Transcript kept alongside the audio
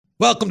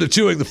Welcome to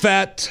Chewing the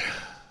Fat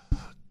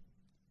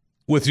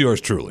with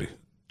yours truly,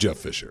 Jeff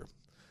Fisher.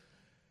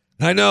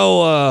 I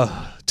know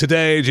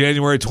today,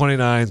 January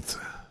 29th,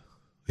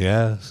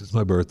 yes, it's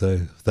my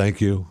birthday.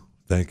 Thank you.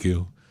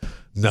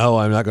 No,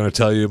 I'm not going to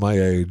tell you my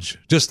age.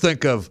 Just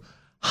think of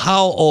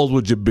how old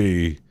would you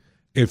be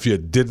if you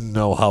didn't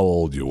know how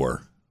old you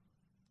were.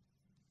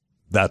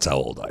 That's how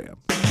old I am.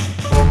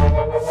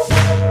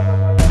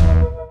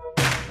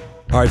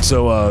 All right,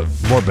 so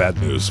more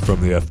bad news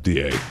from the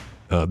FDA.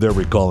 They're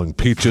recalling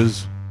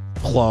peaches,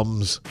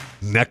 plums,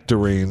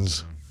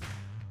 nectarines,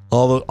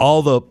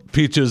 all the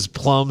peaches,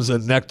 plums,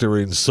 and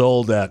nectarines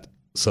sold at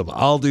some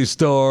Aldi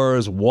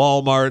stores,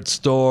 Walmart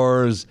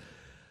stores.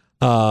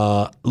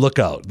 Look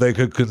out. They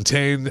could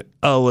contain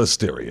a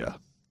listeria.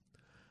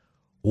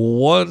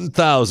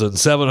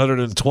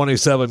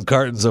 1,727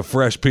 cartons of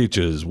fresh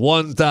peaches,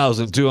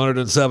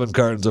 1,207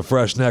 cartons of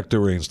fresh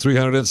nectarines,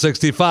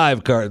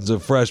 365 cartons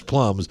of fresh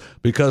plums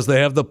because they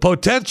have the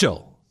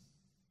potential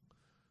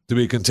to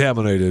be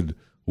contaminated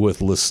with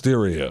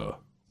Listeria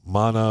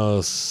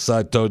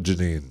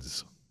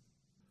monocytogenes.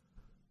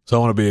 So I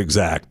want to be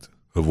exact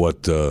of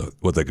what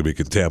they could be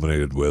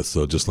contaminated with.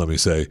 So just let me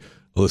say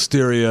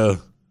Listeria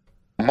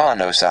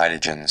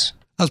monocytogenes.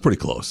 That was pretty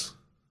close.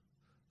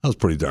 That was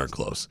pretty darn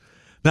close.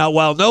 Now,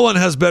 while no one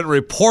has been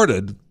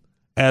reported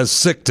as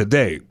sick to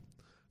date,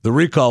 the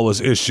recall was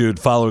issued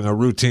following a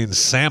routine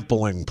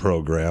sampling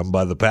program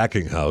by the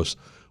packing house,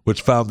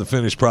 which found the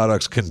finished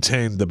products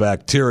contained the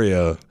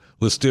bacteria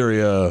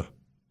Listeria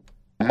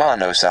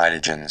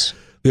monocytogenes.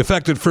 The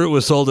affected fruit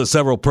was sold at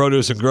several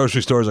produce and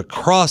grocery stores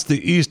across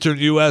the eastern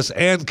U.S.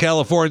 and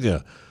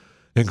California,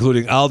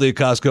 including Aldi,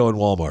 Costco, and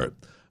Walmart.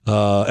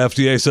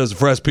 FDA says the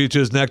fresh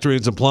peaches,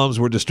 nectarines, and plums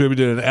were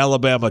distributed in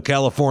Alabama,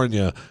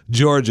 California,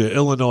 Georgia,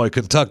 Illinois,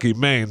 Kentucky,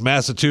 Maine,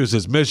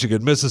 Massachusetts,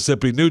 Michigan,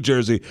 Mississippi, New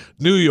Jersey,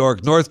 New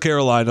York, North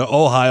Carolina,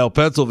 Ohio,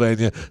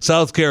 Pennsylvania,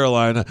 South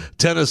Carolina,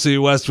 Tennessee,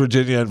 West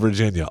Virginia, and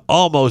Virginia.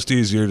 Almost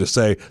easier to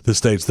say the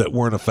states that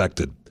weren't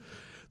affected.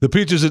 The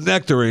peaches and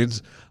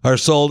nectarines are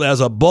sold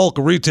as a bulk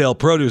retail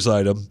produce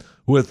item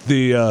with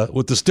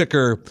the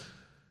sticker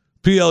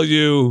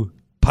PLU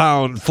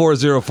pound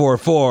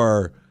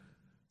 4044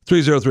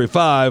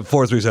 3035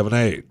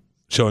 4378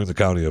 showing the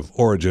county of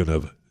origin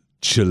of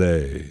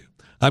Chile.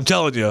 I'm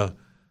telling you,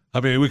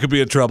 I mean, we could be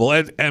in trouble.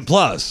 And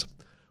plus,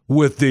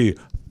 with the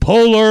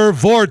polar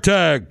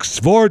vortex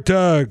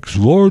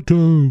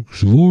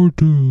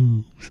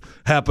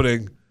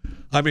happening,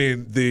 I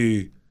mean,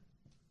 the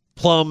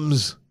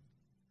plums,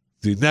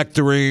 the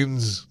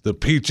nectarines, the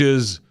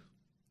peaches,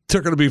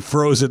 they're going to be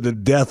frozen to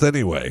death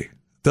anyway.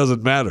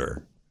 Doesn't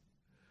matter.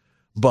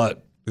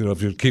 But, you know,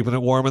 if you're keeping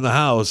it warm in the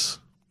house,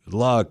 good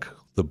luck.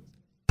 The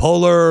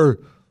polar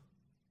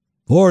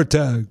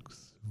vortex.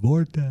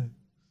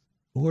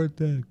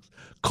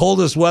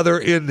 Coldest weather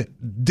in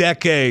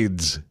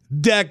decades.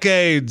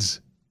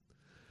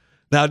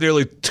 Now,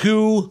 nearly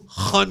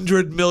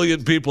 200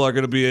 million people are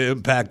going to be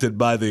impacted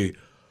by the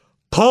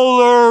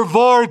polar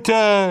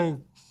vortex.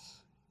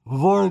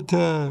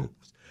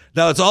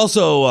 Now, it's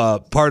also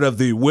part of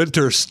the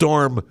winter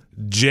storm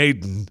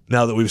Jaden,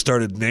 now that we've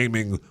started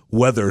naming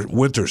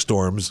winter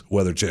storms,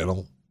 Weather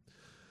Channel.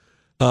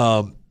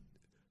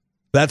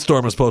 That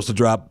storm is supposed to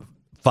drop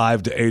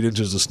 5 to 8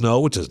 inches of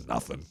snow, which is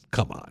nothing.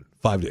 Come on,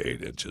 5 to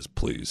 8 inches,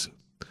 please.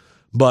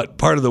 But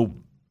part of the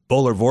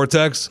polar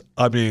vortex,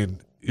 I mean,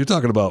 you're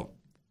talking about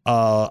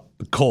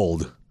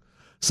cold.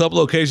 Some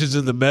locations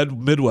in the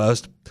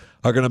Midwest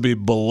are going to be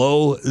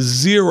below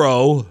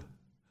zero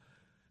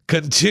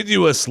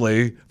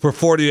continuously for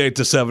 48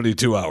 to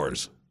 72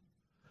 hours.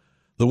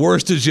 The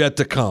worst is yet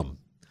to come.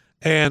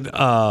 And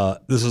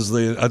this is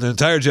an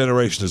entire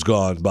generation has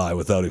gone by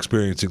without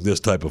experiencing this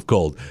type of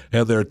cold.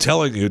 And they're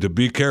telling you to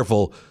be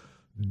careful.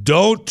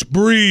 Don't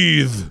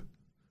breathe.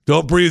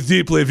 Don't breathe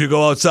deeply if you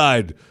go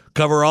outside.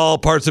 Cover all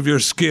parts of your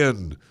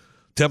skin.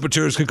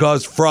 Temperatures can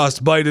cause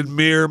frostbite in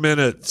mere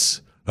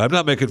minutes. I'm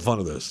not making fun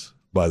of this,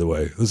 by the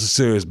way. This is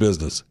serious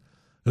business.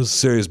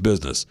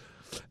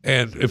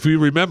 And if you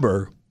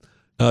remember,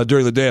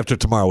 during the Day After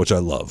Tomorrow, which I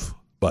love,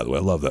 by the way,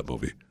 I love that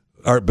movie.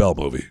 Art Bell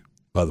movie,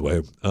 by the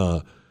way.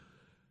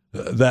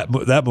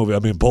 That movie, I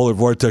mean, Polar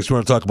Vortex, we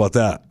want to talk about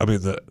that. I mean,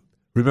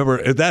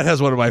 remember, that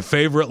has one of my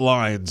favorite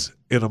lines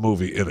in a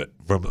movie in it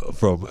from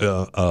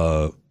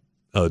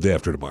Day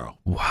After Tomorrow.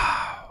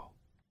 Wow.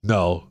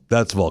 No,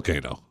 that's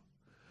Volcano.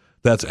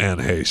 That's Anne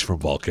Heche from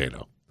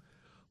Volcano.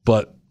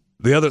 But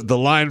the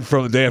line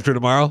from Day After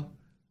Tomorrow,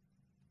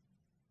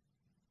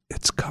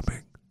 it's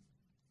coming.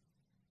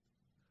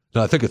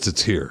 No, I think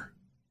it's here.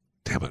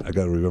 Damn it, I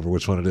got to remember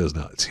which one it is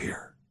now. It's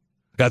here.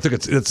 I think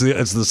it's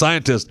the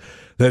scientist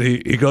that he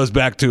goes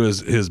back to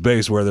his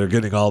base where they're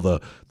getting all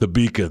the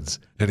beacons,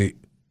 and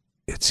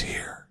it's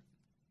here.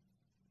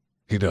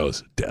 He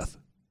knows death.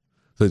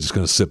 So they're just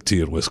going to sip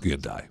tea and whiskey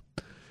and die.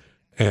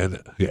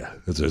 And yeah,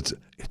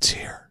 it's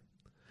here.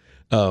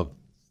 I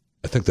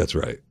think that's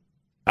right.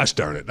 Gosh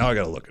darn it! Now I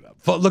got to look it up.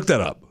 Look that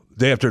up.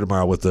 Day After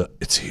Tomorrow with the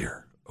 "it's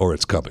here" or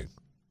 "it's coming."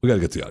 We got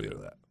to get the audio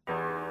of that.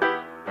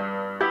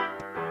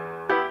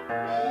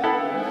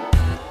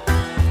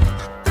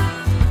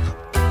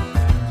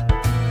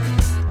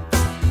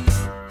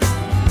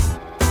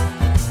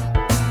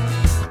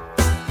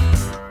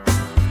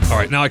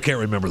 now I can't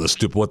remember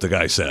what the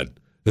guy said.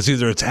 It's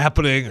either it's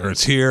happening or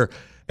it's here.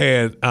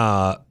 And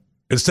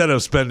instead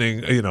of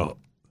spending,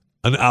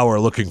 an hour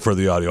looking for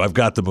the audio, I've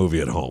got the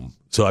movie at home.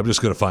 So I'm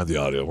just going to find the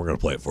audio. We're going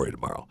to play it for you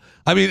tomorrow.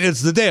 I mean,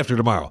 it's the day after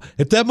tomorrow.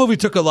 If that movie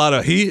took a lot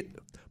of heat,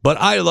 but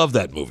I love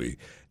that movie.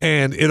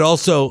 And it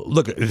also,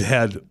 it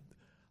had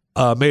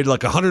made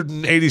like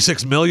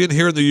 186 million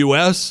here in the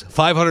U.S.,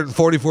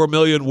 544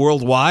 million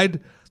worldwide.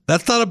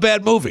 That's not a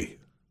bad movie.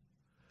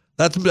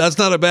 That's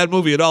not a bad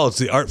movie at all.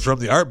 It's from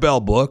the Art Bell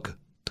book.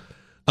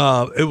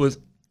 It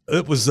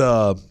was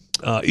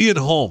Ian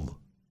Holm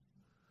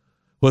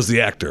was the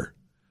actor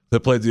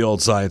that played the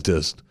old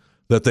scientist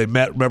that they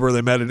met. Remember,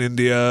 they met in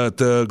India at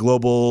the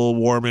global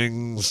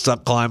warming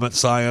climate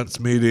science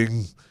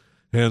meeting,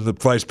 and the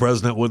vice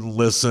president wouldn't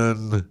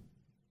listen.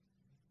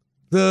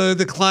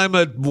 The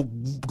climate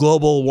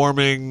global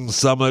warming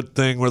summit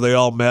thing where they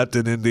all met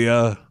in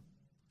India.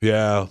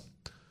 Yeah,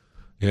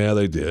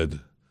 they did.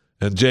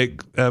 And Jake,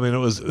 it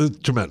was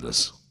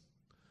tremendous.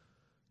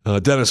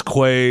 Dennis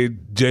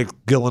Quaid, Jake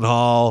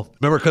Gyllenhaal.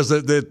 Remember, because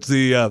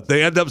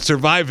they end up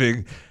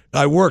surviving.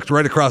 I worked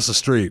right across the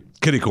street,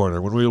 kitty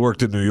corner, when we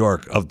worked in New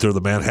York, up to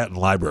the Manhattan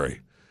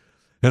Library.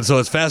 And so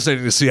it's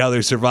fascinating to see how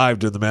they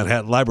survived in the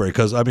Manhattan Library,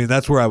 because,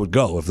 that's where I would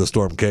go if the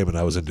storm came and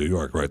I was in New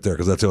York right there,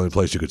 because that's the only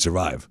place you could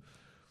survive.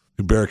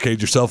 You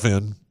barricade yourself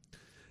in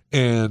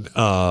and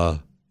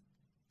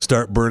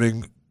start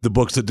burning the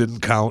books that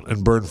didn't count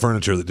and burn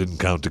furniture that didn't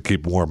count to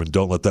keep warm, and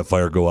don't let that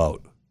fire go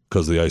out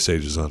because the ice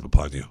age is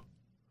upon you.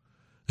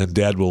 And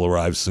Dad will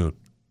arrive soon.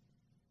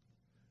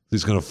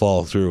 He's going to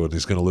fall through and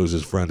he's going to lose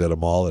his friend at a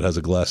mall that has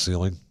a glass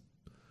ceiling,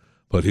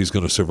 but he's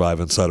going to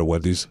survive inside of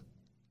Wendy's.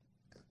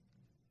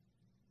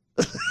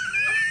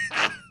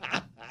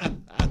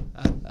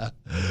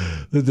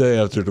 The Day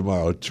After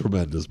Tomorrow,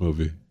 tremendous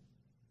movie.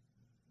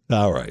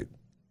 All right.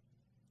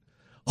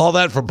 All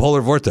that from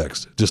Polar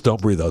Vortex. Just don't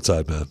breathe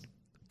outside, man.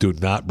 Do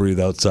not breathe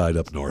outside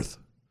up north,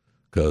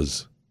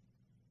 because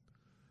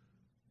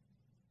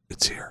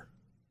it's here.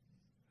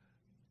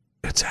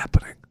 It's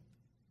happening.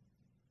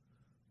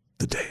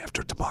 The day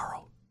after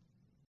tomorrow.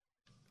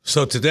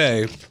 So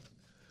today,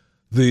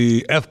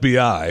 the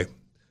FBI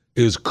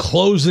is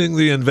closing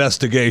the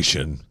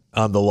investigation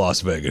on the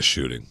Las Vegas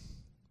shooting.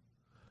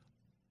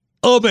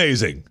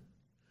 Amazing.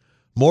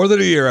 More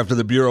than a year after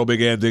the Bureau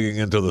began digging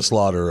into the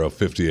slaughter of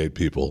 58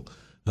 people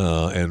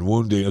and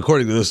wounding,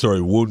 according to this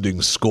story,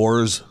 wounding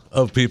scores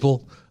of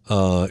people.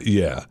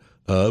 It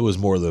was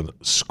more than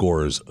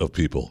scores of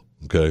people.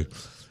 Okay.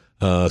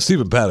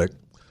 Stephen Paddock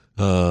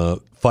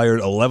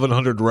fired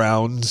 1,100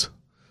 rounds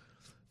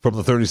from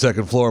the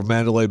 32nd floor of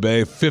Mandalay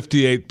Bay.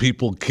 58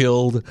 people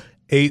killed,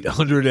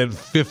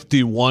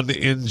 851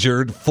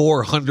 injured,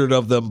 400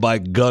 of them by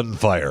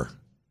gunfire.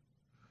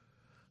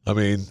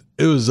 It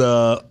was,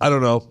 I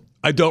don't know.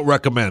 I don't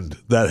recommend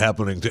that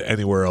happening to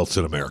anywhere else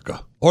in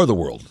America or the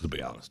world, to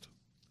be honest.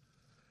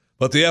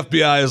 But the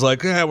FBI is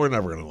like, we're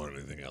never going to learn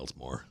anything else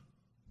more.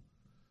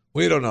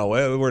 We don't know.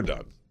 We're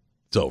done.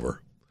 It's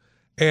over.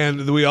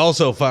 And we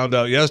also found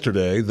out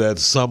yesterday that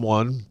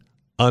someone,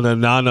 an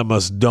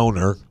anonymous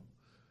donor,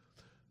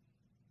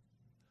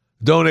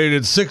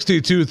 donated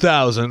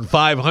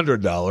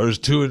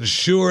 $62,500 to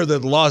ensure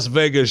that Las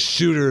Vegas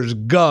shooters'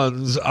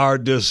 guns are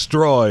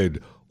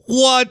destroyed.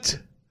 What?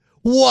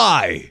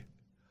 Why?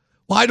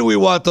 Why do we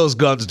want those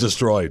guns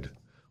destroyed?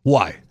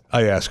 Why?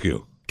 I ask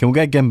you. Can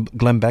we get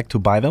Glenn Beck to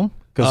buy them?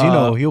 Because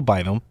he'll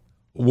buy them.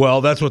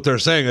 Well, that's what they're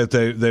saying. That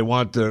they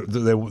want they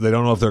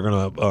don't know if they're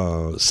going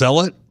to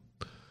sell it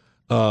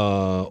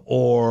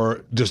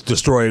or just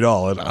destroy it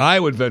all. And I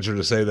would venture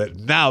to say that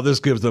now this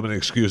gives them an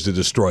excuse to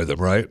destroy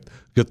them. Right?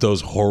 Get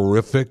those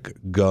horrific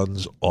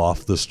guns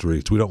off the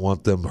streets. We don't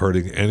want them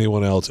hurting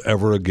anyone else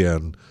ever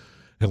again.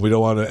 And we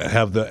don't want to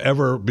have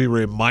ever be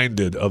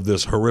reminded of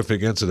this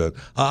horrific incident.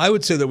 I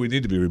would say that we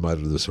need to be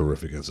reminded of this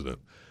horrific incident.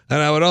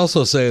 And I would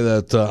also say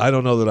that I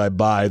don't know that I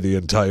buy the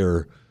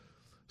entire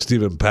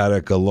Stephen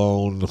Paddock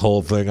alone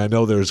whole thing. I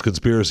know there's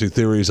conspiracy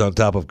theories on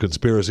top of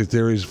conspiracy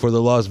theories for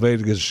the Las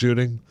Vegas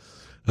shooting.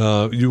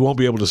 You won't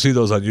be able to see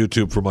those on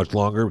YouTube for much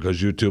longer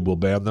because YouTube will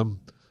ban them.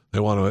 They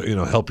want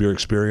to, help your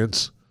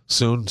experience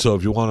soon. So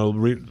if you want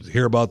to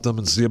hear about them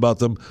and see about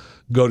them,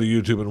 go to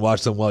YouTube and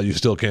watch them while you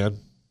still can.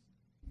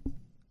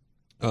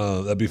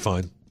 That'd be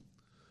fine.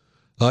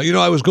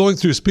 I was going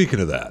through, speaking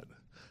of that,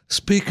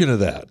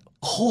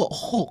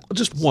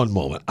 just one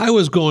moment. I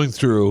was going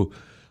through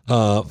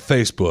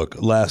Facebook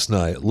last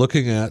night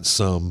looking at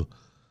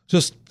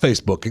just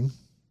Facebooking.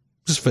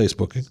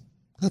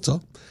 That's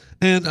all.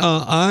 And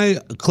I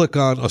click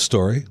on a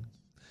story.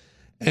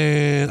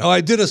 And,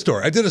 I did a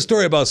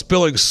story about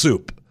spilling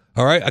soup.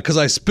 All right, because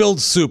I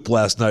spilled soup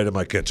last night in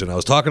my kitchen. I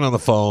was talking on the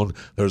phone.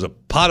 There was a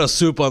pot of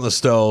soup on the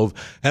stove,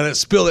 and it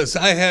spilled.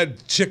 I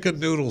had chicken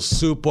noodle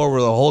soup over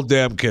the whole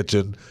damn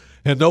kitchen,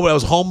 and I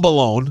was home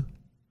alone.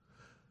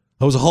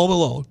 I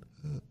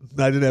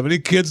didn't have any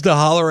kids to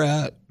holler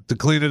at to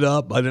clean it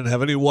up. I didn't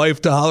have any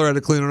wife to holler at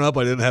to clean it up.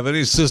 I didn't have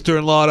any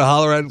sister-in-law to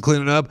holler at and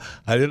clean it up.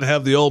 I didn't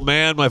have the old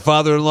man, my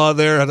father-in-law,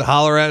 there to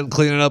holler at and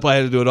clean it up. I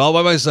had to do it all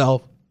by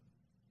myself.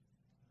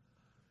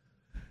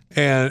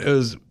 And it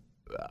was,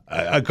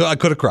 I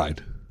could have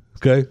cried.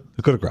 Okay?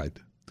 I could have cried.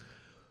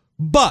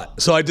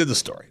 But, so I did the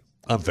story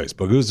on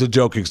Facebook. It was a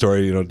joking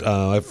story. You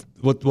know,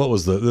 what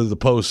was the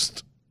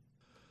post?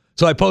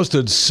 So I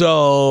posted,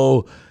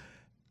 so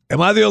am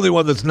I the only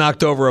one that's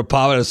knocked over a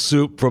pot of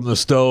soup from the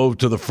stove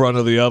to the front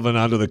of the oven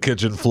onto the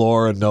kitchen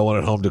floor and no one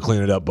at home to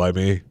clean it up by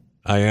me?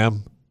 I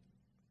am?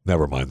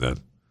 Never mind then.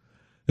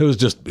 It was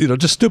just,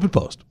 just stupid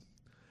post.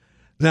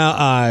 Now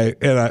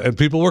and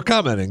people were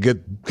commenting,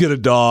 get a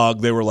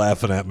dog. They were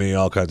laughing at me,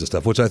 all kinds of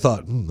stuff, which I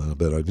thought, not a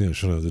bad idea. I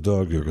shouldn't have the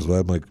dog here because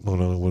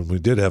when we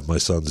did have my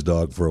son's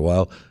dog for a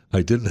while,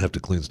 I didn't have to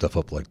clean stuff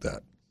up like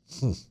that.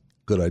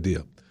 Good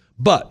idea.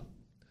 But,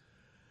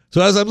 so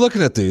as I'm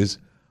looking at these,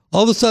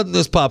 all of a sudden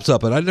this pops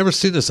up, and I'd never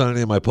seen this on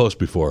any of my posts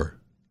before.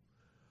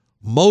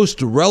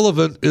 Most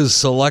relevant is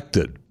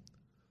selected.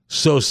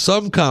 So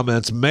some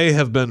comments may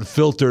have been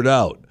filtered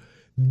out.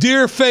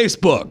 Dear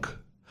Facebook,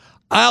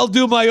 I'll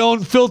do my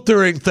own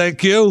filtering,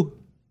 thank you.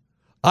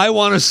 I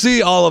want to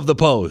see all of the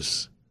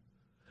posts.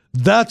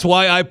 That's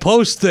why I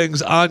post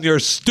things on your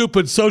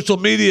stupid social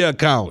media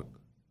account.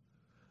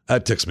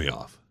 That ticks me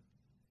off.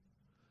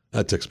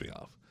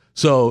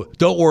 So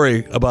don't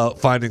worry about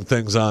finding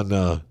things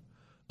on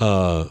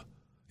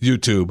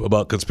YouTube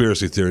about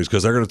conspiracy theories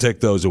because they're going to take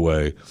those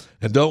away.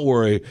 And don't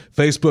worry,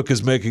 Facebook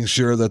is making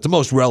sure that the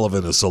most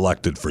relevant is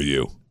selected for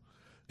you.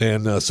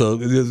 And so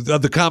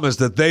the comments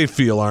that they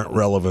feel aren't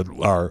relevant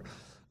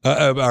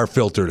are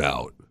filtered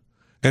out.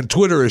 And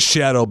Twitter is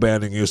shadow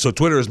banning you. So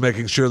Twitter is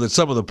making sure that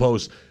some of the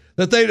posts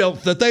that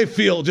they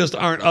feel just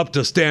aren't up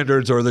to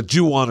standards or that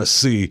you want to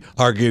see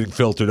are getting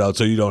filtered out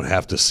so you don't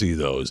have to see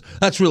those.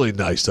 That's really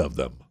nice of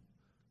them.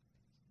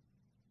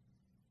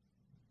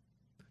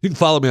 You can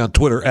follow me on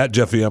Twitter at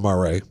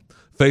JeffyMRA,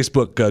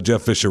 Facebook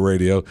Jeff Fisher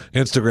Radio,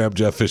 Instagram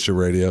Jeff Fisher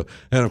Radio,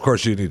 and of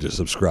course you need to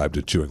subscribe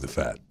to Chewing the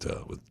Fat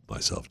with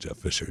myself, Jeff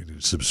Fisher. You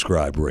need to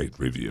subscribe, rate,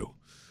 review.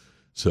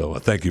 So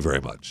thank you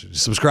very much.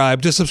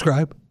 Subscribe, just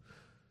subscribe,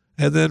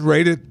 and then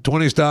rate it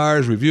 20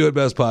 stars, review it,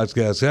 best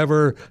podcast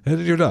ever, and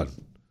then you're done.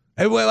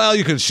 And well,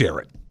 you can share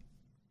it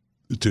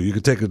too. You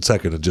can take a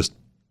second and just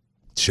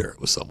share it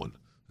with someone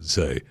and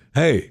say,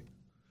 hey,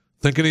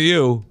 thinking of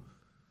you.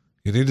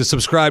 You need to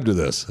subscribe to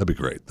this. That'd be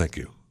great. Thank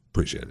you.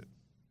 Appreciate it.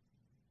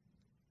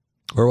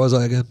 Where was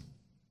I again?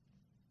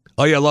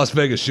 Oh, yeah, Las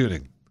Vegas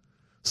shooting.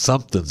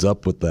 Something's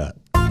up with that.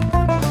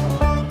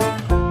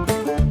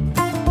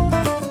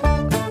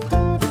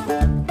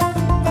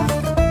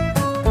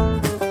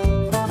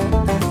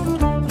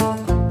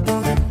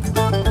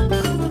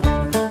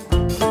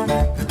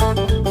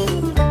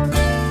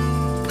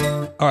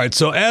 All right,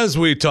 so as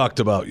we talked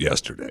about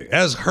yesterday,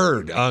 as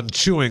heard on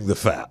Chewing the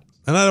Fat,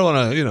 and I don't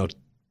want to,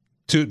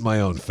 toot my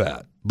own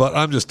fat, but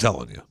I'm just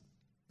telling you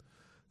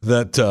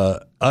that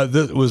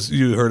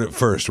you heard it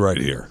first right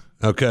here,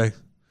 okay?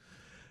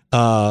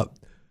 El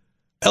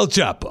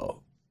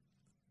Chapo,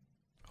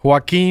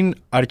 Joaquin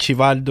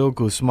Archibaldo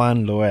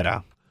Guzman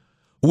Loera,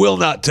 will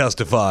not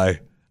testify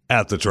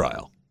at the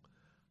trial.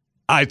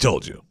 I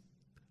told you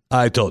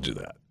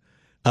that.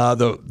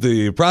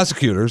 The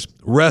prosecutors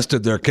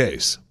rested their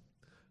case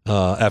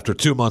after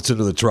 2 months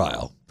into the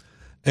trial.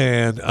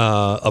 And,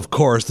 of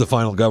course, the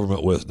final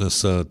government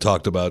witness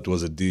talked about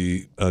was a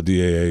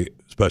DAA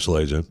special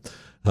agent.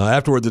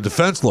 Afterward, the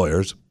defense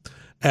lawyers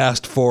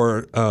asked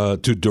for to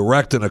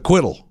direct an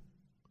acquittal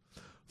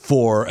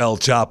for El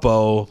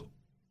Chapo.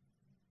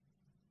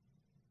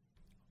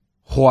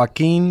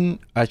 Joaquin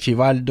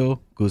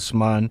Archibaldo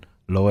Guzman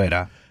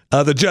Loera.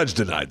 The judge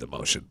denied the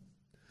motion,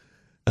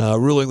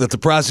 ruling that the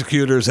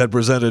prosecutors had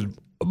presented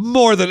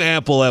more than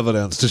ample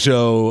evidence to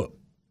show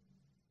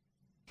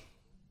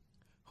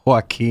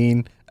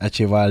Joaquin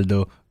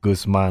Archibaldo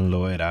Guzman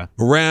Loera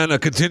ran a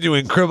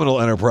continuing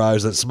criminal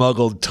enterprise that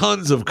smuggled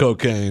tons of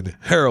cocaine,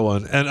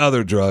 heroin, and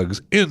other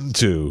drugs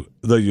into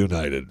the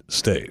United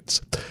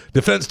States.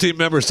 Defense team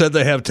members said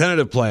they have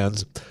tentative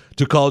plans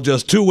to call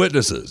just 2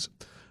 witnesses.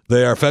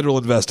 They are federal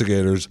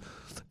investigators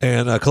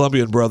and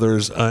Colombian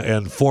brothers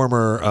and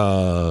former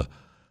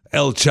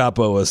El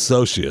Chapo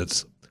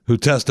associates who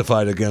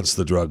testified against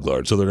the drug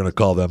lord. So they're going to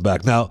call them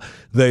back. Now,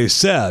 they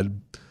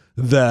said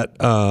that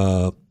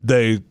El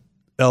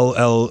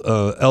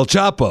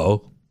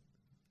Chapo,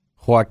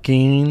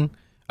 Joaquin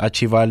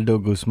Archibaldo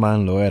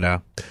Guzman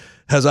Loera,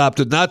 has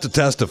opted not to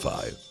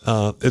testify.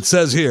 It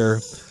says here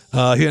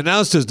he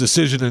announced his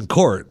decision in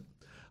court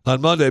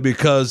on Monday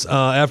because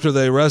after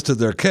they rested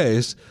their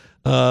case,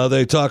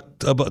 they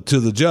talked to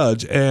the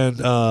judge, and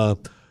El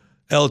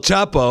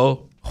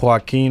Chapo,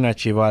 Joaquin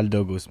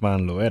Archibaldo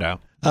Guzman Loera,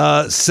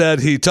 said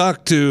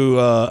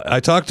I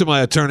talked to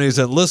my attorneys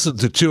and listened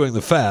to Chewing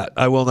the Fat.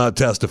 I will not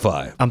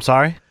testify. I'm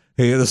sorry?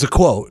 There's a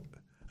quote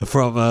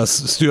from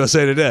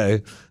USA Today.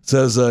 It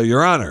says,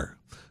 Your Honor,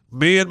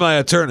 me and my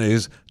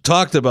attorneys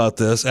talked about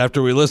this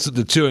after we listened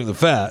to Chewing the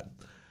Fat.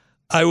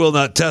 I will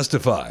not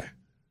testify.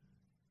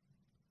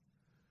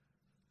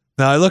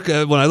 Now,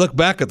 when I look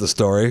back at the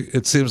story,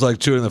 it seems like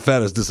Chewing the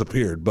Fat has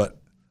disappeared,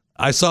 but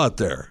I saw it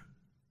there.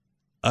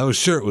 I was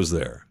sure it was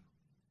there.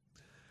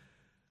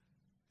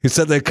 He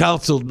said they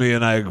counseled me,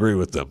 and I agree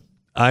with them.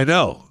 I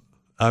know.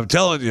 I'm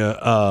telling you,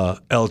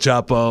 El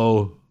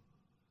Chapo.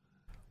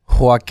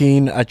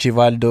 Joaquin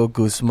Archibaldo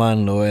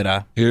Guzman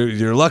Loera.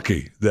 You're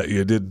lucky that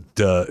you didn't.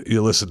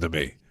 You listened to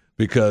me,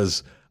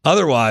 because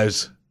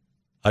otherwise,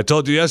 I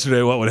told you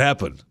yesterday what would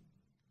happen.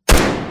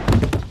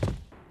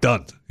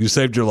 Done. You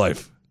saved your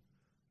life,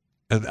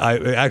 and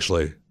I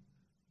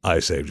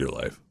saved your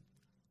life.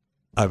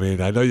 I mean,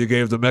 I know you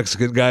gave the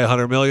Mexican guy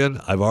 $100 million.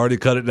 I've already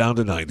cut it down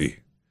to 90,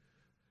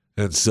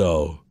 and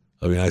so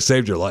I mean, I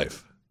saved your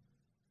life.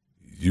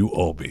 You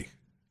owe me.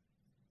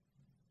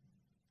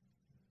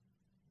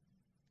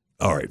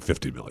 All right,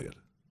 $50 million.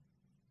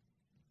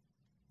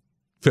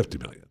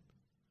 $50 million.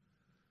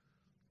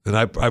 And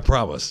I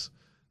promise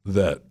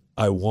that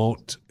I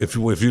won't, if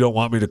you don't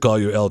want me to call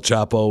you El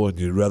Chapo and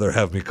you'd rather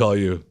have me call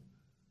you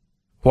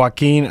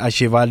Joaquin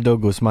Archibaldo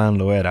Guzman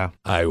Loera,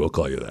 I will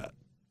call you that.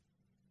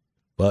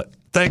 But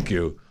thank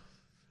you.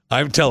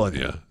 I'm telling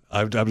you,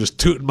 I'm just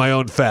tooting my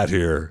own fat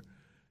here.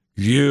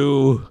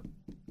 You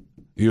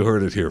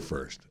heard it here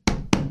first.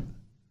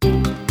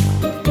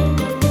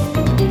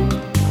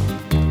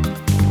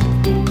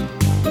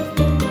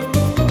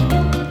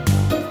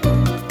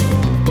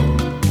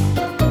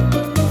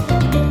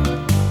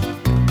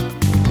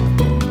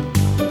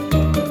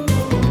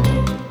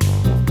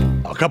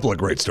 A couple of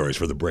great stories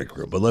for the break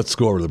room, but let's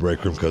go over to the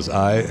break room because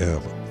I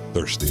am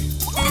thirsty.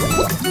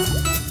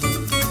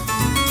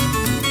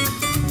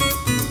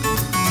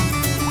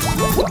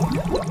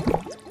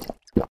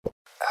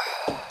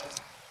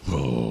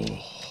 Oh,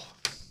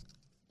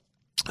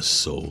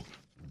 so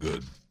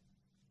good.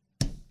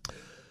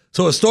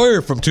 So a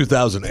story from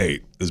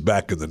 2008 is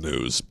back in the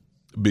news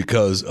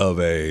because of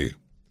a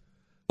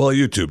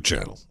YouTube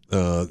channel.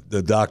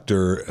 The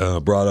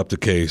doctor brought up the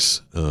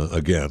case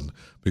again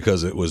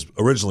because it was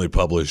originally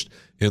published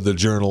in the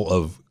Journal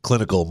of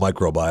Clinical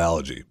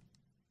Microbiology.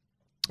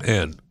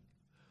 And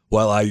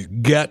while I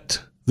get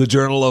the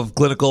Journal of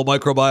Clinical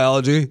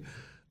Microbiology,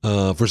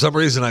 for some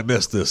reason I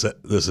missed this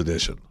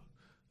edition.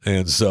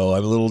 And so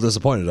I'm a little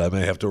disappointed. I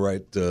may have to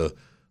write the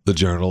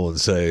journal and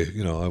say,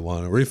 I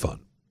want a refund.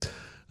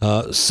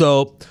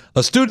 So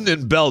a student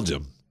in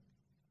Belgium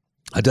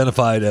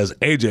identified as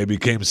AJ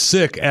became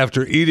sick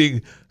after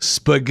eating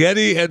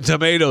spaghetti and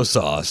tomato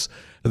sauce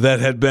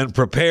that had been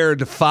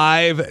prepared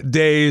 5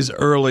 days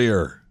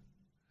earlier.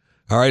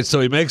 All right, so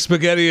he makes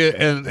spaghetti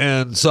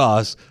and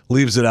sauce,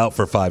 leaves it out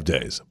for 5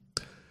 days.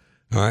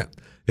 All right,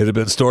 it had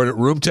been stored at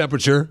room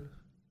temperature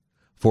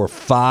for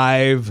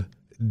 5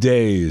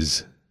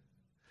 days.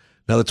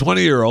 Now, the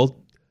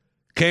 20-year-old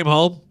came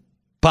home,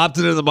 popped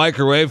it in the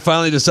microwave,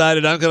 finally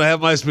decided, I'm going to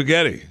have my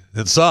spaghetti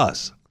and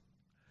sauce.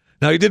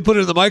 Now, he did put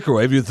it in the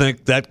microwave. You'd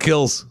think that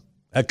kills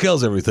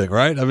everything,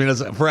 right? I mean,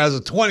 as a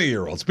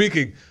 20-year-old,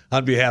 speaking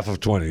on behalf of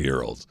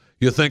 20-year-olds,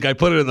 you think I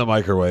put it in the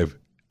microwave,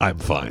 I'm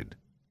fine.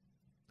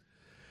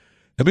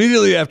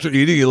 Immediately after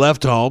eating, he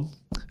left home.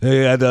 He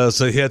had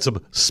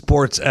some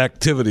sports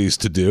activities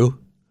to do,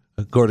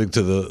 according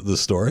to the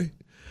story.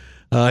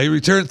 He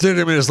returned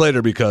 30 minutes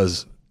later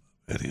because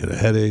he had a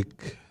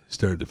headache,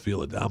 started to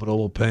feel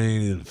abdominal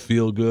pain, he didn't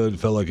feel good,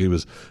 felt like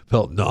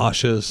felt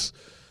nauseous.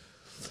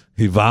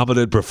 He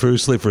vomited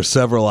profusely for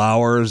several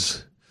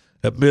hours.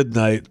 At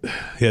midnight,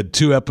 he had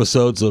 2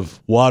 episodes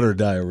of water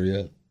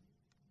diarrhea.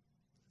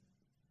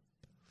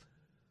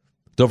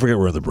 Don't forget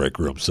we're in the break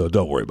room, so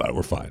don't worry about it.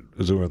 We're fine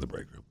because we're in the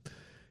break room.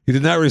 He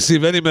did not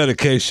receive any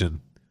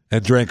medication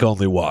and drank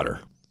only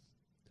water.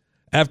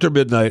 After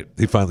midnight,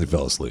 he finally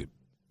fell asleep.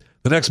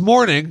 The next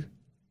morning,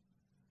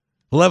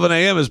 11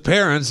 a.m., his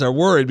parents are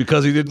worried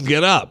because he didn't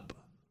get up.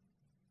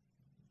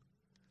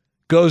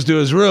 Goes to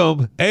his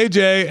room.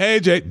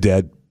 AJ,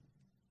 dead.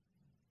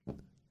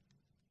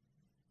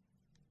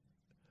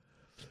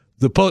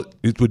 Did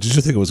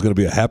you think it was going to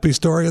be a happy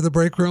story in the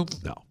break room?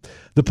 No.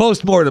 The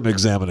post-mortem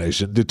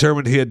examination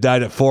determined he had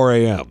died at 4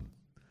 a.m.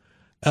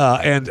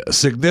 And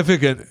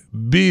significant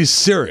B.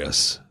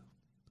 serious.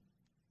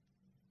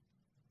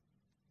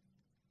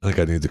 I think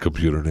I need the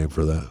computer name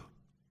for that.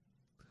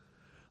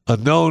 A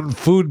known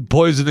food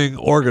poisoning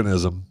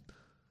organism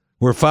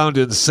were found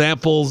in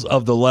samples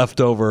of the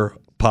leftover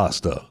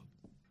pasta.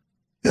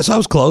 Yes, I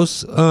was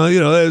close.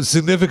 A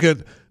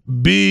significant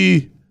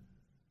B.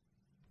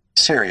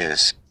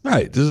 serious.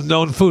 Right. This is a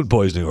known food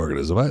poisoning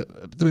organism. I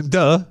mean,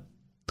 duh.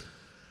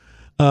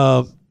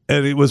 And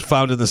it was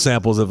found in the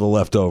samples of the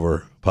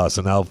leftover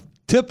pasta. Now,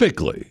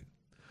 typically,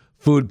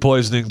 food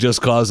poisoning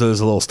just causes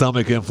a little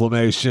stomach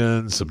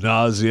inflammation, some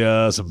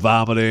nausea, some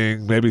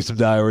vomiting, maybe some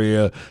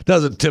diarrhea.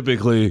 Doesn't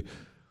typically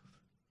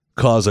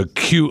cause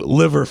acute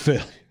liver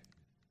failure.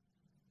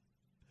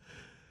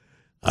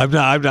 I'm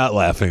not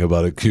laughing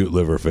about acute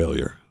liver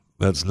failure.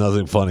 That's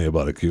nothing funny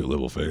about acute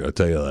liver failure. I'll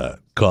tell you that.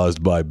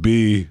 Caused by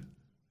B.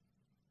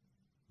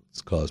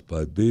 It's caused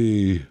by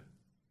B.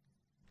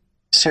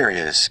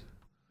 serious.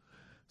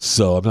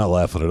 So I'm not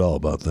laughing at all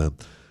about that.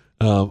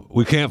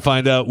 We can't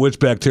find out which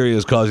bacteria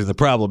is causing the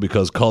problem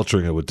because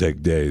culturing it would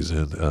take days,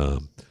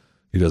 and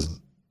he doesn't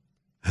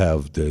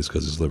have days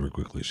because his liver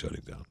quickly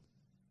shutting down.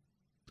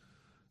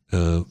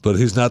 But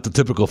he's not the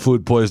typical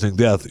food poisoning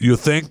death. You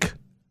think?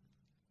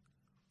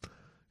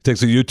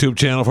 Takes a YouTube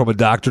channel from a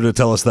doctor to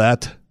tell us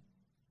that.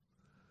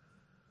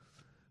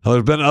 Now,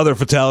 there's been other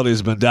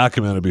fatalities been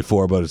documented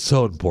before, but it's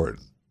so important.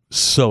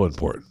 So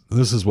important.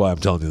 This is why I'm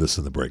telling you this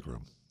in the break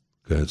room.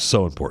 Okay, it's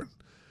so important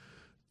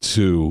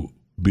to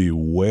be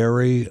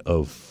wary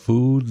of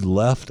food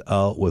left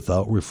out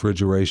without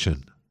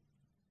refrigeration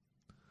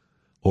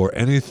or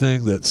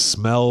anything that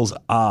smells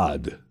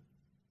odd.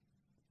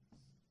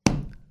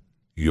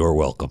 You're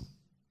welcome.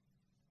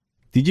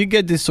 Did you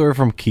get this story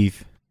from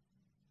Keith?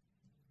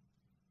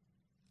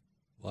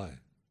 Why?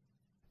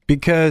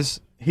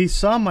 Because he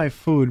saw my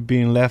food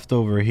being left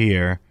over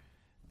here,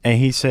 and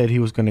he said he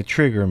was going to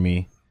trigger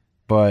me,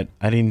 but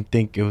I didn't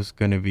think it was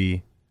going to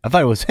be... I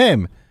thought it was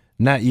him,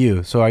 not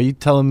you. So are you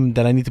telling me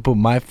that I need to put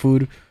my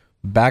food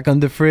back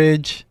on the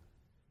fridge?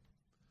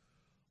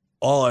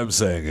 All I'm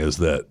saying is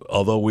that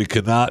although we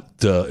cannot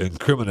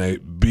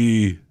incriminate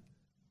B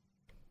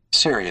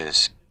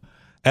serious,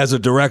 as a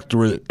direct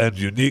and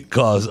unique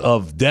cause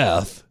of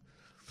death,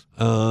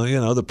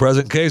 the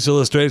present case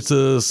illustrates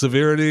the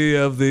severity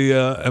of the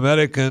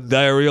emetic and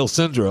diarrheal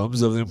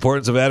syndromes of the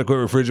importance of adequate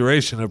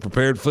refrigeration of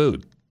prepared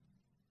food.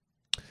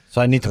 So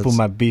I need to put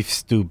my beef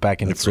stew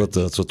back in the fridge.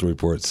 That's what the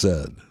report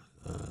said.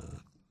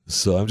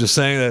 So I'm just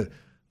saying that,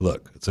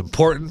 look, it's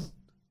important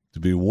to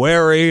be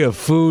wary of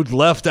food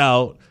left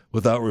out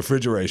without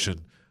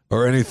refrigeration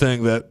or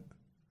anything that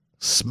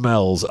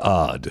smells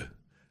odd.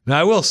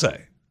 Now, I will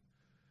say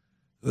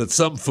that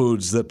some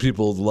foods that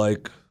people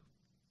like,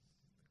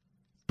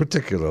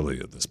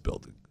 particularly in this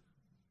building,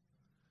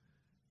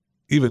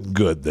 even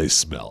good, they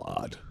smell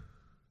odd.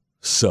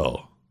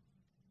 So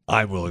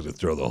I'm willing to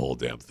throw the whole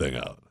damn thing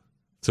out.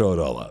 Throw it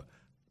all out.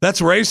 That's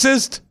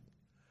racist?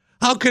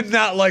 How can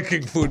not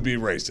liking food be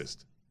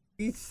racist?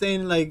 He's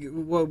saying, like,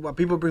 what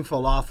people bring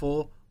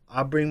falafel,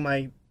 I bring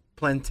my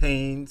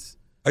plantains.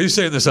 Are you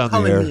saying this on the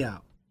Calling air? me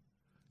out.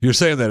 You're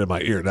saying that in my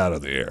ear, not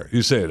on the air.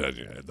 You say it on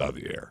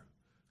the air.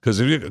 Because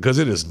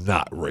it is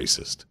not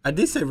racist. I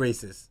did say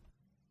racist.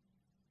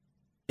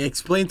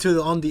 Explain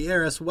to on the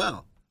air as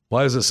well.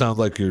 Why does it sound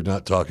like you're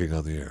not talking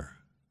on the air?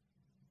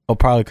 Oh,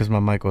 probably because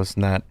my mic was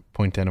not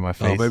pointing at my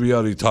face. Oh, maybe you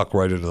ought to talk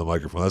right into the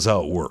microphone. That's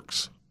how it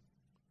works.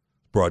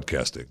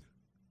 Broadcasting.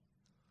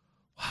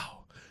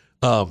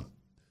 Wow.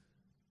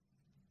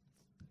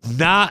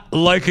 Not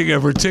liking a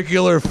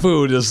particular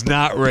food is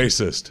not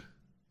racist.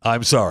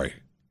 I'm sorry.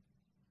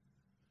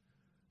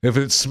 If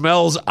it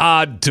smells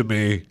odd to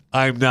me,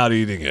 I'm not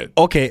eating it.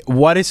 Okay,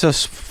 what is a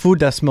food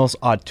that smells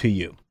odd to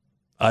you?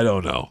 I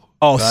don't know.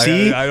 Oh,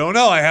 see? I don't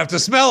know. I have to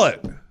smell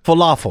it.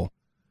 Falafel.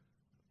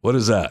 What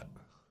is that?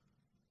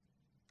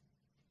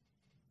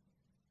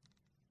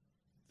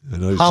 I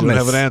know you don't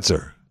have an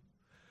answer.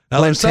 Now,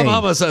 there's some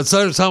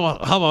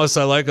hummus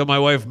I like, and my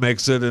wife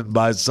makes it and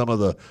buys some of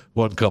the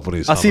one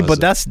company's hummus. I see,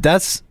 but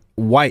that's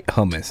white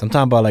hummus. I'm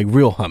talking about like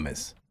real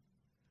hummus.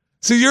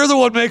 See, you're the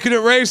one making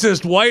it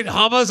racist. White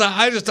hummus?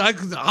 I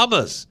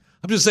hummus.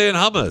 I'm just saying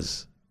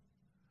hummus.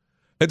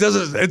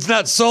 It's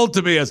not sold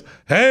to me as,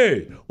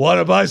 hey, want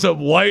to buy some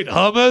white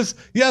hummus?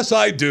 Yes,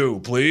 I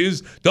do,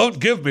 please. Don't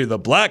give me the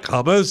black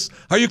hummus.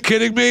 Are you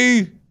kidding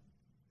me?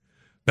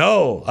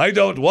 No, I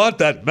don't want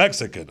that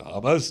Mexican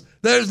hummus.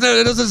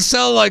 It doesn't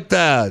sell like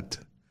that.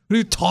 What are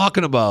you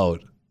talking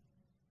about?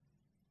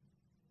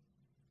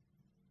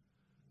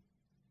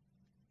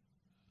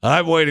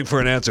 I'm waiting for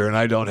an answer, and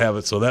I don't have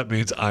it, so that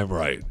means I'm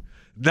right.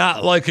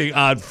 Not liking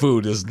odd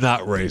food is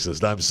not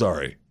racist. I'm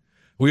sorry.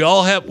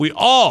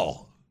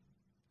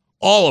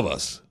 All of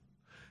us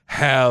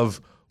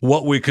have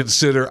what we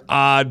consider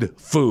odd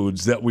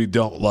foods that we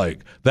don't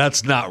like.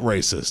 That's not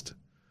racist.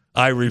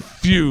 I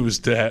refuse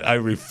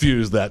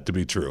that to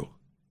be true.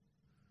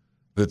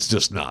 It's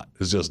just not.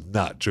 It's just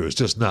not true. It's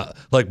just not.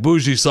 Like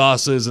bougie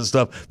sauces and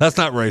stuff, that's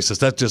not racist.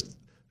 That's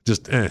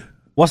just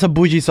What's a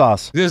bougie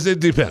sauce? It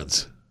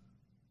depends.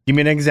 Give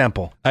me an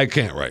example. I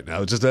can't right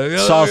now. It's just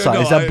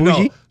salsa. Is that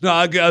bougie?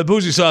 No,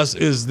 bougie sauce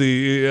is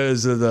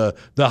the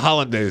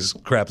hollandaise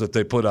crap that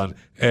they put on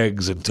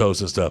eggs and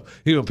toast and stuff.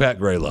 Even Pat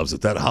Gray loves it.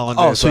 That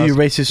hollandaise. Oh, so sauce, you're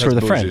racist for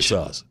the French?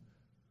 Sauce.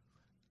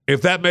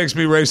 If that makes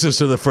me racist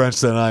to the French,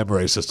 then I'm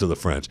racist to the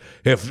French.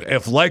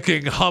 If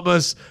liking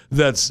hummus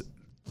that's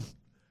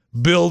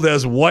billed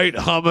as white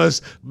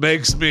hummus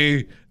makes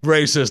me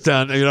racist,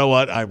 then you know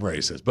what? I'm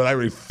racist. But I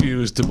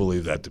refuse to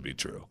believe that to be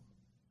true.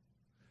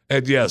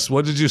 And yes,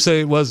 what did you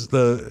say was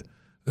the,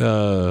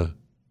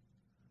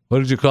 what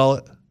did you call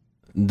it?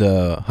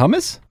 The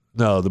hummus?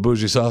 No, the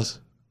bougie sauce.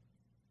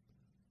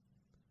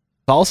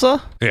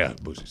 Salsa? Yeah,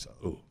 bougie sauce.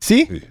 Ooh.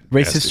 See? Nasty.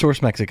 Racist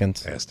towards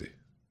Mexicans. Nasty.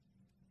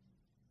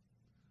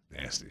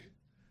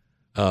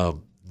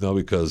 No,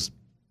 because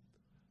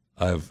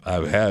I've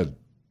had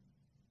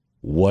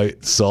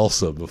white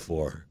salsa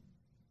before.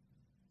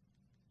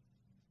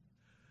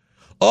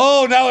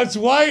 Oh, now it's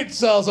white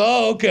salsa.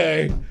 Oh,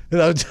 okay.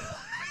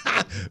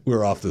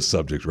 We're off the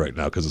subject right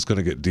now because it's going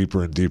to get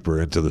deeper and deeper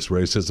into this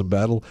racism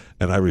battle,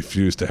 and I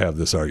refuse to have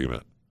this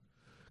argument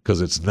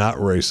because it's not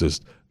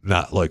racist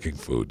not liking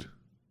food.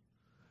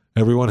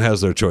 Everyone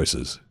has their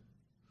choices.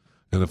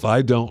 And if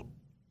I don't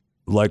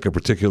like a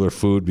particular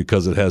food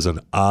because it has an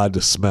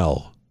odd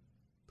smell,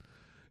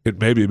 it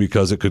may be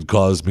because it could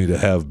cause me to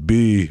have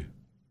B.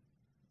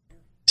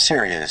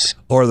 Serious.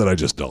 Or that I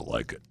just don't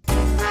like it.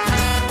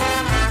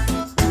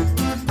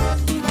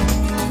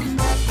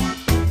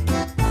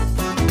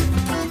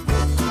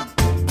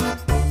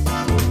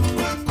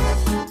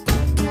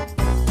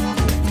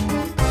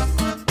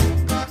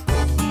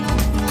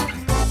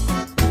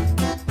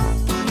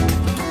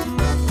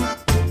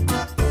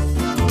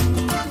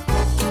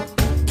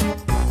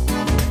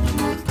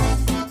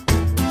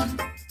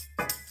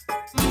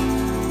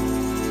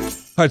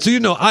 All right,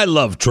 so I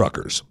love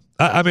truckers.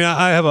 I mean,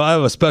 I have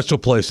a special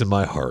place in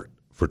my heart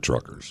for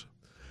truckers,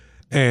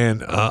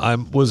 and I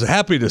was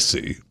happy to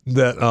see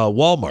that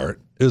Walmart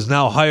is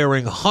now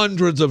hiring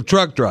hundreds of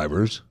truck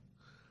drivers.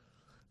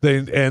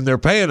 They're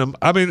paying them,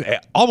 I mean,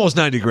 almost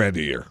 $90,000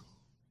 a year.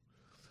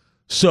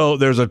 So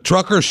there's a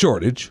trucker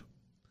shortage,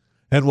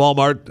 and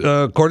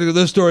Walmart, according to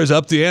this story, is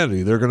up the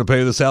ante. They're going to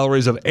pay the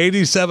salaries of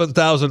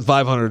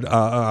 $87,500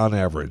 on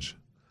average.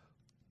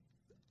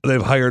 They've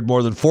hired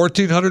more than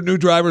 1,400 new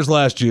drivers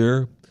last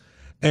year,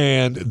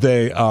 and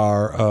they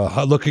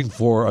are looking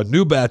for a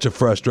new batch of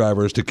fresh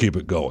drivers to keep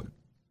it going.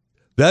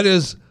 That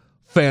is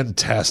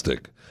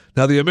fantastic.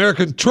 Now, the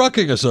American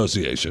Trucking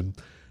Association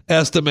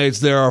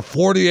estimates there are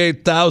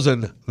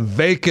 48,000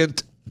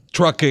 vacant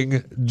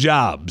trucking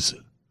jobs.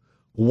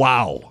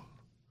 Wow.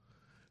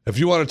 If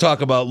you want to talk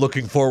about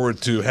looking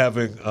forward to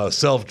having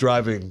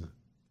self-driving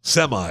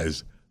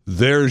semis,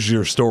 there's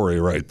your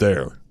story right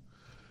there.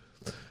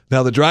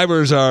 Now, the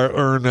drivers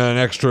earn an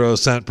extra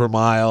cent per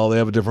mile. They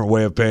have a different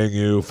way of paying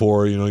you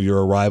for,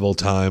 your arrival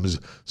times.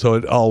 So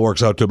it all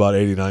works out to about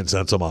 89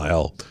 cents a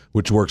mile,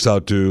 which works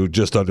out to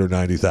just under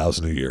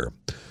 $90,000 a year.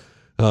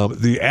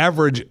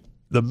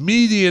 The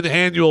median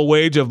annual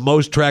wage of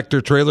most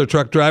tractor-trailer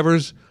truck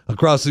drivers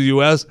across the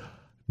U.S.,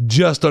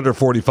 just under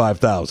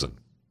 $45,000.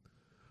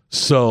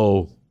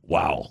 So,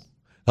 wow.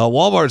 Now,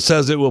 Walmart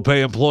says it will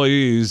pay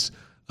employees.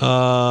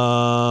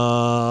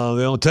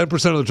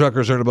 10% of the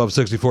truckers earn above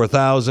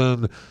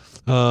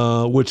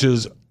 $64,000, which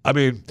is, I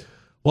mean,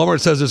 Walmart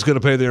says it's going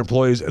to pay their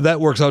employees.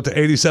 That works out to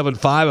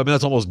 $87,500. I mean,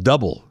 that's almost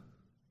double.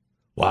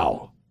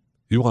 Wow.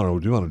 You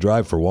want to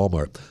drive for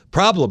Walmart.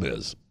 Problem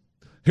is,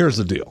 here's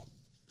the deal.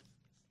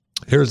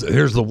 Here's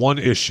the one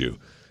issue.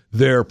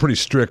 They're pretty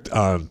strict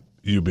on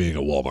you being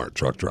a Walmart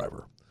truck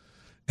driver.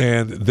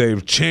 And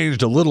they've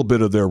changed a little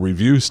bit of their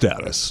review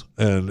status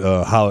and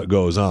how it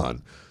goes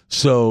on.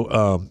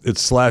 So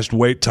it's slashed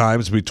wait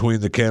times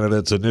between the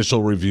candidate's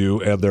initial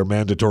review and their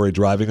mandatory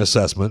driving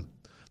assessment.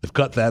 They've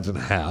cut that in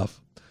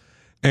half.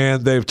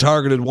 And they've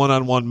targeted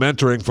one-on-one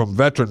mentoring from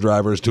veteran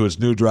drivers to its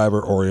new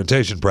driver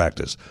orientation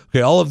practice. Okay,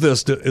 all of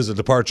this is a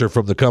departure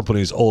from the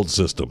company's old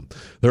system.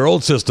 Their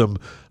old system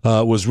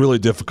was really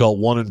difficult,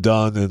 one and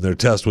done, and their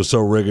test was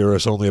so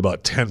rigorous, only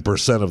about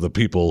 10% of the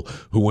people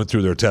who went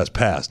through their test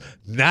passed.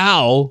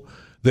 Now,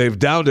 they've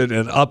downed it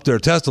and upped their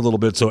test a little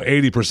bit, so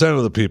 80%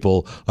 of the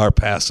people are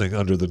passing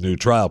under the new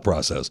trial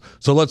process.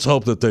 So let's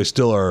hope that they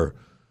still are,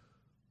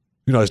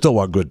 I still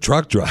want good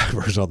truck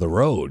drivers on the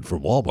road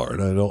from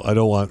Walmart. I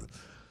don't want,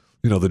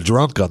 the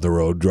drunk on the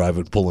road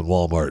pulling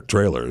Walmart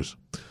trailers.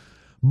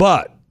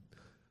 But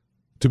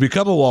to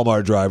become a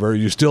Walmart driver,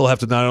 you still have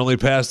to not only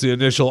pass the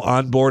initial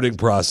onboarding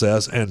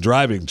process and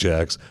driving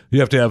checks, you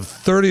have to have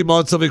 30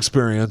 months of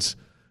experience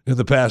in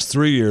the past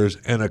 3 years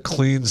and a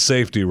clean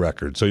safety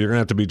record. So you're going to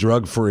have to be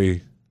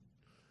drug-free,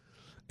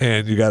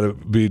 and you got to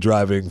be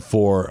driving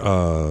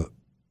for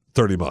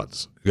 30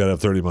 months. You got to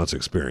have 30 months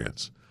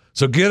experience.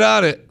 So get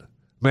on it.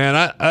 Man,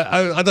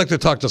 I'd like to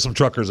talk to some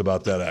truckers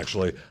about that,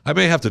 actually. I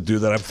may have to do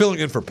that. I'm filling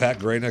in for Pat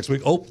Gray next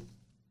week. Oh.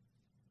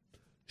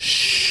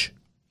 Shh.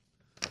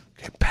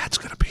 Okay, Pat's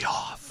going to be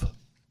off.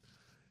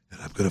 And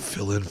I'm going to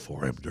fill in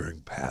for him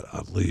during Pat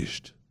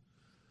Unleashed.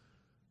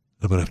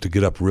 I'm going to have to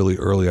get up really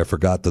early. I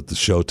forgot that the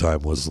show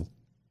time was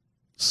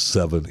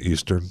 7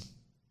 Eastern.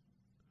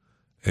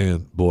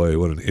 And boy,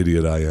 what an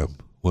idiot I am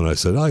when I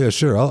said, oh, yeah,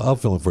 sure, I'll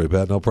fill in for you,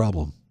 Pat, no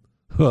problem.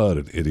 What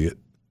an idiot.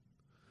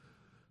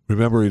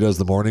 Remember he does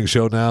the morning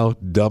show now?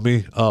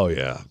 Dummy? Oh,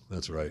 yeah,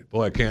 that's right.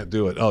 Boy, I can't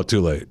do it. Oh, too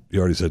late.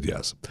 You already said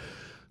yes.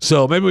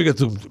 So maybe we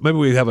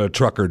have a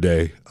trucker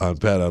day on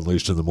Pat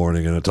Unleashed in the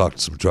morning, and I talk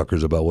to some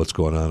truckers about what's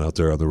going on out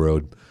there on the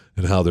road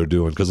and how they're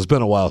doing, because it's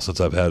been a while since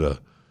I've had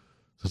a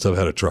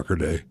trucker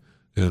day,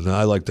 and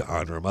I like to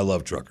honor them. I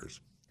love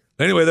truckers.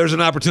 Anyway, there's an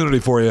opportunity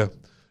for you.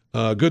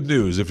 Good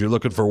news if you're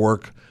looking for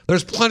work.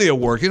 There's plenty of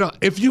work.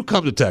 If you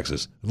come to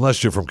Texas,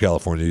 unless you're from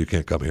California, you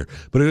can't come here.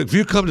 But if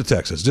you come to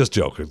Texas, just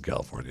joking,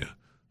 California.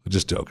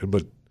 Just joking,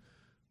 but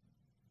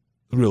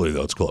really,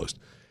 though, it's closed.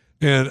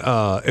 And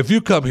if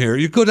you come here,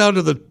 you go down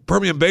to the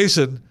Permian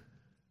Basin,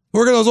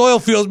 work in those oil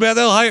fields, man,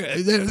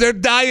 they're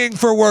dying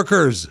for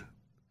workers.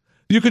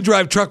 You can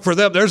drive truck for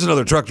them. There's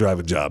another truck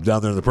driving job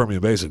down there in the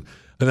Permian Basin.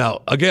 And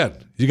now, again,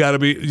 you got to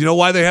be,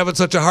 why they having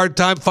such a hard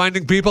time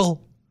finding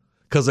people?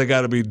 Because they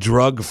got to be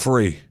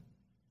drug-free.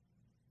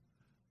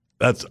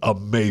 That's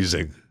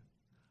amazing.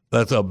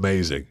 That's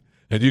amazing.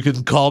 And you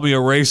can call me a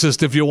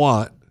racist if you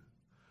want,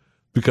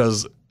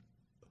 because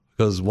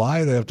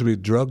why? They have to be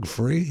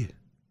drug-free?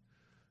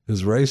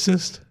 Is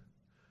racist?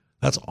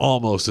 That's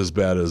almost as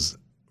bad as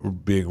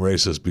being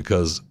racist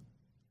because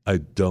I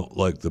don't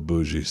like the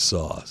bougie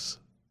sauce.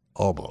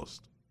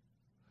 Almost.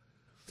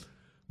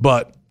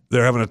 But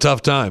they're having a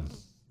tough time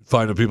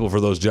finding people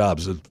for those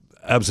jobs. It's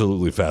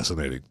absolutely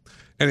fascinating.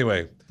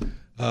 Anyway,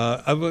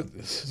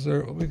 it's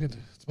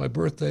my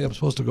birthday. I'm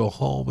supposed to go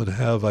home and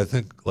have, I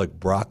think, like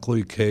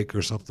broccoli cake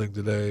or something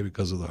today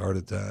because of the heart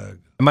attack.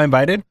 Am I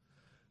invited?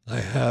 I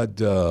had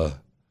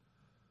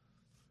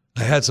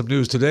some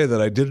news today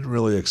that I didn't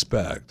really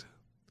expect.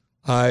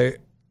 I've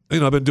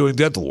been doing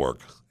dental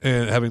work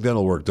and having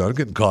dental work done,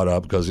 getting caught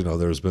up because,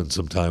 there's been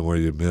some time where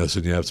you miss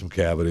and you have some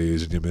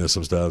cavities and you miss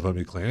some stuff.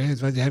 I'm clean.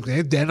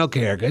 Hey, dental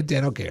care, good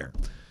dental care.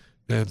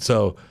 And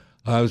so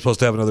I was supposed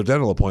to have another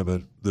dental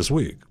appointment this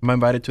week. Am I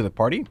invited to the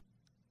party?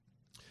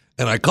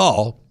 And I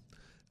call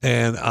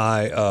and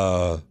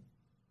I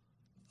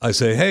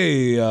say,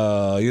 hey,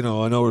 I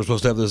know we're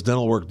supposed to have this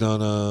dental work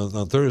done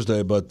on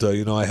Thursday, but,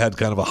 I had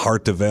kind of a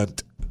heart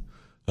event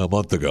a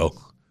month ago.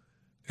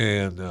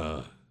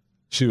 And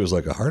she was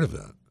like, a heart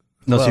event?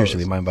 No,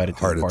 seriously, am I invited to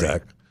heart the party?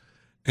 attack.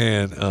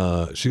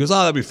 And she goes,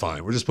 that'll be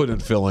fine. We're just putting in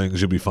fillings.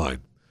 You'll be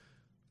fine.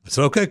 I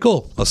said, okay,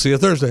 cool. I'll see you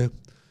Thursday.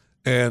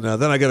 And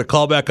then I get a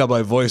call back on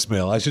my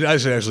voicemail. I should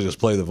actually just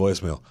play the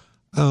voicemail.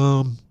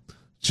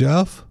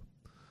 Jeff?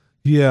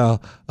 Yeah.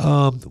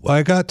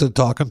 I got to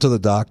talking to the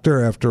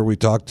doctor after we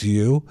talked to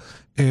you,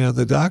 and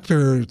the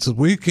doctor said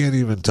we can't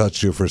even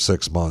touch you for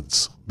 6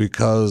 months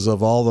because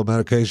of all the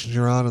medications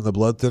you're on and the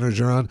blood thinners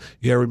you're on.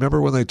 Yeah, remember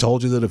when they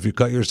told you that if you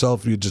cut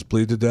yourself, you'd just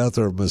bleed to death,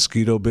 or a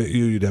mosquito bit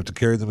you, you'd have to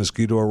carry the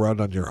mosquito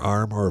around on your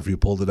arm, or if you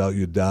pulled it out,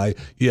 you'd die?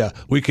 Yeah,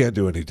 we can't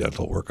do any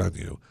dental work on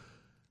you.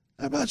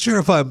 I'm not sure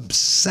if I'm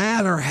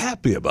sad or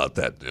happy about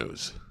that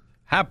news.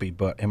 Happy,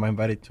 but am I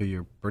invited to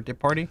your birthday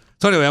party?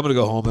 So anyway, I'm going to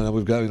go home, and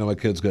we've got, my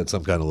kids got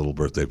some kind of little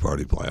birthday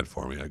party planned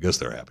for me. I guess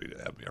they're happy to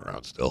have me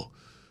around still.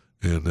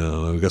 And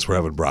I guess we're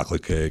having broccoli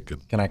cake.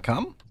 And Can I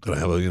come? going to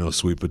have a,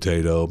 sweet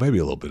potato, maybe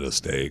a little bit of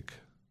steak.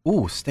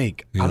 Ooh,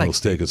 steak. I like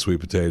steak and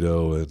sweet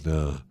potato.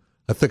 And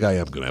I think I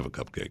am going to have a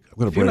cupcake. I'm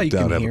going to break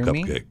down and have a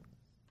cupcake.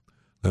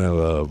 I'm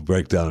going to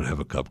break down and have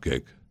a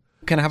cupcake.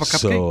 Can I have a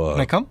cupcake? So,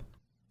 Can I come?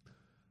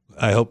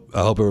 I hope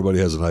everybody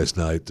has a nice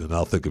night, and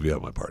I'll think of you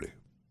at my party.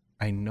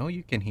 I know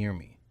you can hear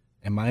me.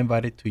 Am I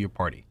invited to your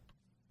party?